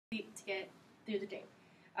get through the day.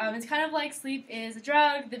 It's kind of like sleep is a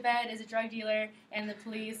drug, the bed is a drug dealer, and the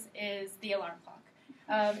police is the alarm clock.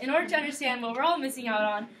 In order to understand what we're all missing out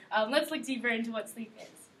on, let's look deeper into what sleep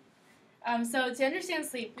is. So to understand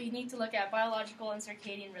sleep, we need to look at biological and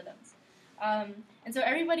circadian rhythms. And so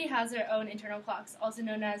everybody has their own internal clocks, also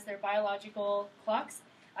known as their biological clocks.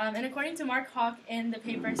 And according to Mark Hawk in the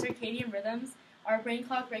paper Circadian Rhythms, our brain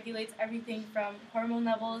clock regulates everything from hormone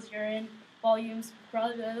levels, urine volumes,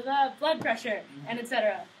 blood pressure, and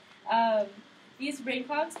etc. These brain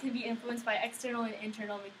clocks can be influenced by external and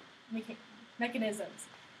internal mechanisms.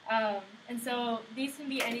 And so these can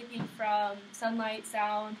be anything from sunlight,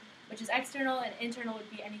 sound, which is external, and internal would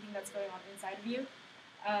be anything that's going on inside of you.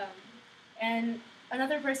 And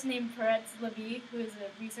another person named Peretz Levy, who is a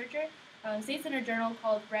researcher, states in a journal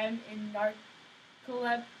called REM in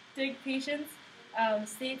narcoleptic patients,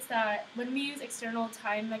 states that when we use external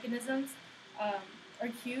time mechanisms or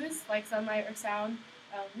cues like sunlight or sound,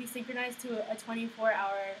 we synchronize to a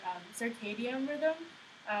 24-hour circadian rhythm,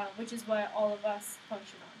 which is what all of us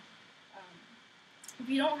function on. If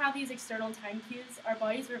you don't have these external time cues, our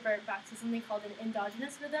bodies revert back to something called an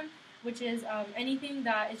endogenous rhythm, which is anything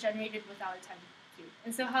that is generated without a time cue.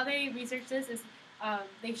 And so how they research this is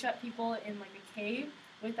they shut people in like a cave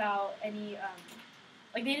without any,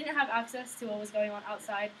 they didn't have access to what was going on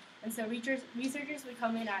outside. And so researchers would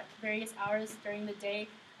come in at various hours during the day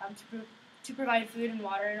to provide food and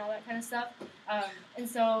water and all that kind of stuff. And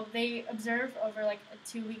so they observed over like a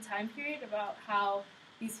 2-week time period about how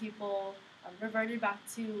these people reverted back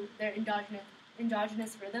to their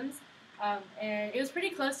endogenous rhythms. And it was pretty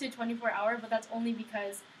close to 24-hour, but that's only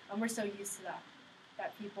because we're so used to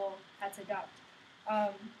that people had to adapt.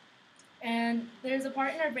 And there's a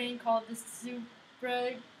part in our brain called the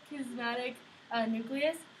suprachiasmatic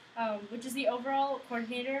nucleus, which is the overall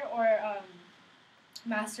coordinator or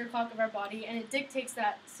master clock of our body, and it dictates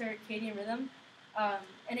that circadian rhythm.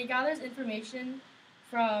 And it gathers information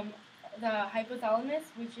from the hypothalamus,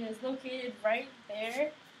 which is located right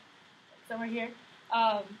there, somewhere here.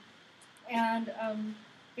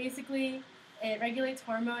 Basically, it regulates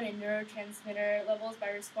hormone and neurotransmitter levels by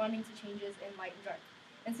responding to changes in light and dark.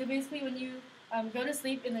 And so basically when you go to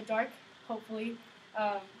sleep in the dark, hopefully,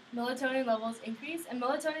 melatonin levels increase. And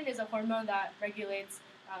melatonin is a hormone that regulates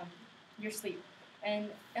your sleep.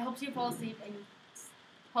 And it helps you fall asleep and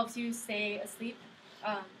helps you stay asleep.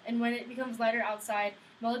 And when it becomes lighter outside,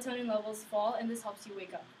 melatonin levels fall, and this helps you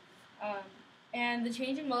wake up. And the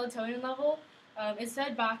change in melatonin level is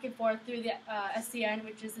fed back and forth through the SCN,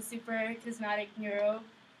 which is the suprachiasmatic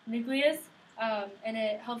neuronucleus, and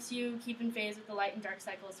it helps you keep in phase with the light and dark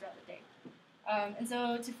cycles throughout the day. And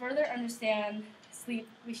so to further understand sleep,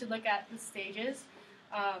 we should look at the stages.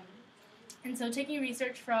 And so taking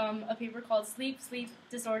research from a paper called Sleep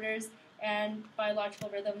Disorders and Biological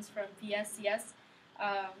Rhythms from VSCS,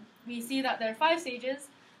 we see that there are 5 stages,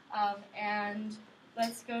 and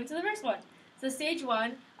let's go into the first one. So stage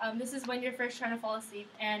 1, this is when you're first trying to fall asleep,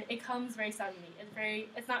 and it comes very suddenly.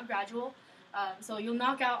 It's not gradual, so you'll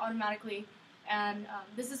knock out automatically, and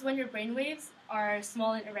this is when your brain waves are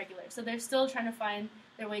small and irregular. So they're still trying to find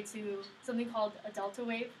their way to something called a delta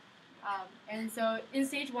wave. And so in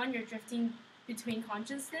stage 1, you're drifting between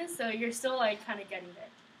consciousness, so you're still like kind of getting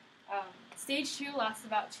there. Stage 2 lasts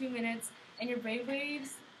about 2 minutes, and your brain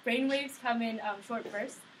waves come in short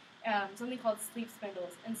bursts, something called sleep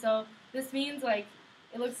spindles. And so this means like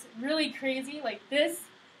it looks really crazy like this,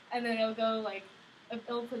 and then it'll go like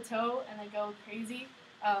it'll plateau and then go crazy.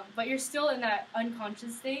 But you're still in that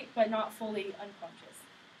unconscious state, but not fully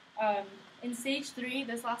unconscious. In stage 3,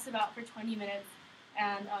 this lasts about for 20 minutes,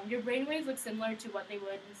 and your brain waves look similar to what they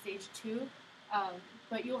would in stage 2,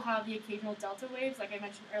 but you'll have the occasional delta waves, like I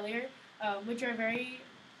mentioned earlier, which are very,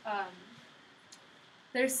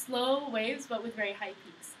 they're slow waves, but with very high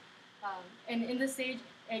peaks. And in this stage,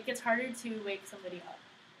 it gets harder to wake somebody up.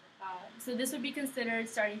 So this would be considered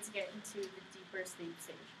starting to get into the deeper sleep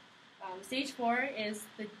stage. Stage 4 is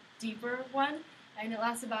the deeper one, and it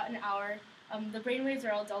lasts about an hour. The brain waves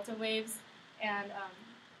are all delta waves, and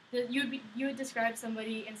you would describe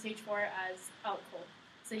somebody in stage 4 as out cold.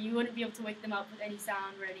 So you wouldn't be able to wake them up with any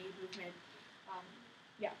sound or any movement.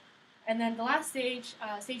 And then the last stage,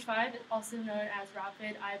 stage 5, also known as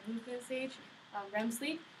rapid eye movement stage, REM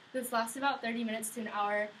sleep. This lasts about 30 minutes to an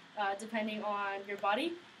hour, depending on your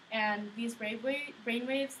body. And these brain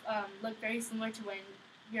waves look very similar to when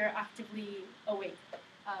you're actively awake.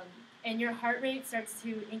 And your heart rate starts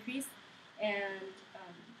to increase, and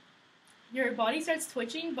your body starts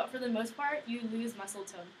twitching, but for the most part, you lose muscle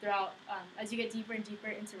tone throughout as you get deeper and deeper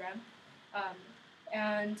into REM.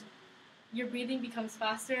 And your breathing becomes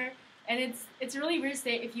faster, And it's a really weird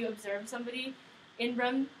state if you observe somebody in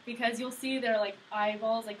REM, because you'll see their like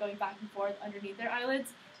eyeballs like going back and forth underneath their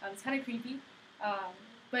eyelids. It's kind of creepy.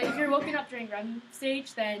 But if you're woken up during REM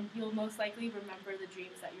stage, then you'll most likely remember the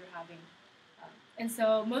dreams that you're having. And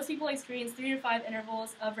so most people experience 3 to 5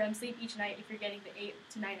 intervals of REM sleep each night if you're getting the 8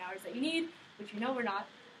 to 9 hours that you need, which you know we're not.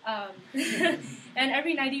 And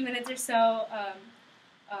every 90 minutes or so,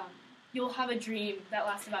 you'll have a dream that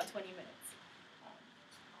lasts about 20 minutes.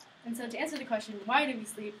 And so to answer the question, why do we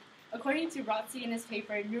sleep? According to Rotzi in his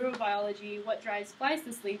paper, Neurobiology, What Drives Flies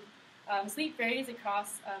to Sleep, sleep varies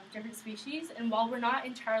across different species, and while we're not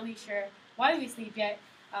entirely sure why we sleep yet,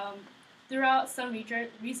 throughout some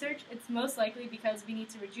research, it's most likely because we need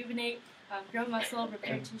to rejuvenate, grow muscle,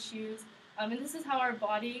 repair tissues, and this is how our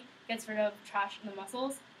body gets rid of trash in the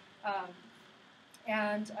muscles.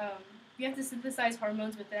 We have to synthesize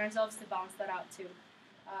hormones within ourselves to balance that out too.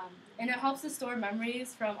 And it helps to store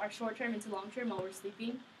memories from our short-term into long-term while we're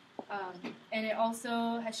sleeping. And it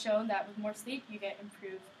also has shown that with more sleep, you get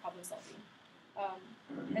improved problem solving.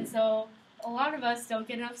 And so a lot of us don't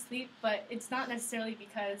get enough sleep, but it's not necessarily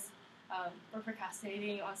because we're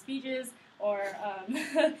procrastinating on speeches or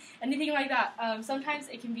anything like that. Sometimes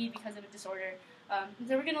it can be because of a disorder.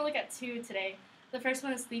 So we're going to look at 2 today. The first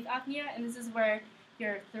one is sleep apnea, and this is where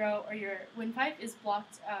your throat or your windpipe is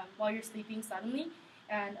blocked while you're sleeping suddenly.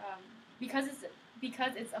 And because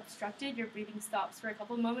it's obstructed, your breathing stops for a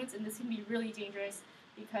couple of moments, and this can be really dangerous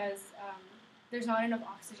because there's not enough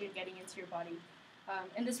oxygen getting into your body.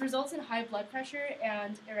 And this results in high blood pressure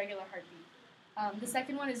and irregular heartbeat. The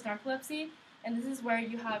second one is narcolepsy, and this is where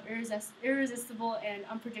you have irresistible and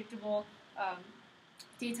unpredictable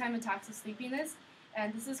daytime attacks of sleepiness,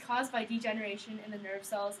 and this is caused by degeneration in the nerve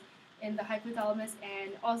cells in the hypothalamus,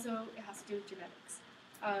 and also it has to do with genetics.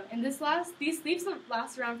 And these sleeps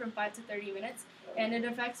last around from 5 to 30 minutes, and it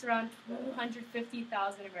affects around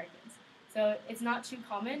 250,000 Americans. So it's not too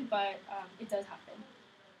common, but it does happen.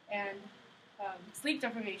 And sleep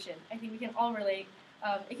deprivation, I think we can all relate.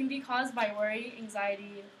 It can be caused by worry,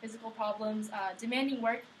 anxiety, physical problems, demanding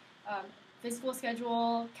work, physical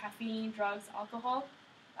schedule, caffeine, drugs, alcohol.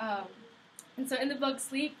 And so in the book,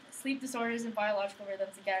 Sleep Disorders and Biological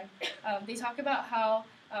Rhythms, again, they talk about how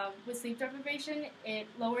with sleep deprivation, it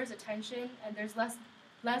lowers attention, and there's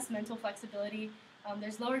less mental flexibility,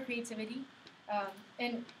 there's lower creativity,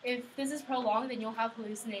 and if this is prolonged, then you'll have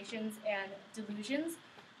hallucinations and delusions,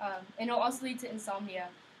 and it'll also lead to insomnia,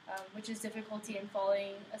 which is difficulty in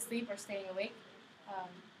falling asleep or staying awake.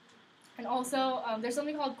 And also, there's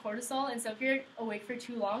something called cortisol, and so if you're awake for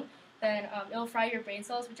too long, then it'll fry your brain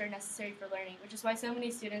cells, which are necessary for learning, which is why so many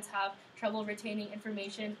students have trouble retaining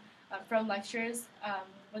information from lectures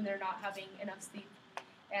when they're not having enough sleep.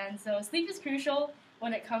 And so sleep is crucial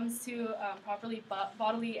when it comes to proper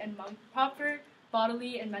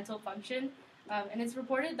bodily and mental function. And it's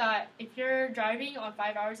reported that if you're driving on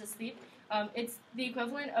 5 hours of sleep, it's the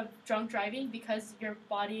equivalent of drunk driving because your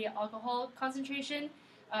body alcohol concentration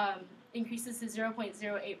increases to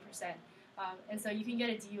 0.08%. And so you can get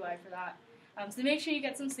a DUI for that. So make sure you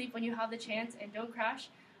get some sleep when you have the chance and don't crash.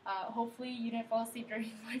 Hopefully you didn't fall asleep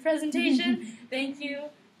during my presentation. Thank you.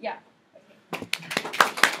 Yeah.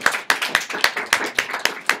 Okay.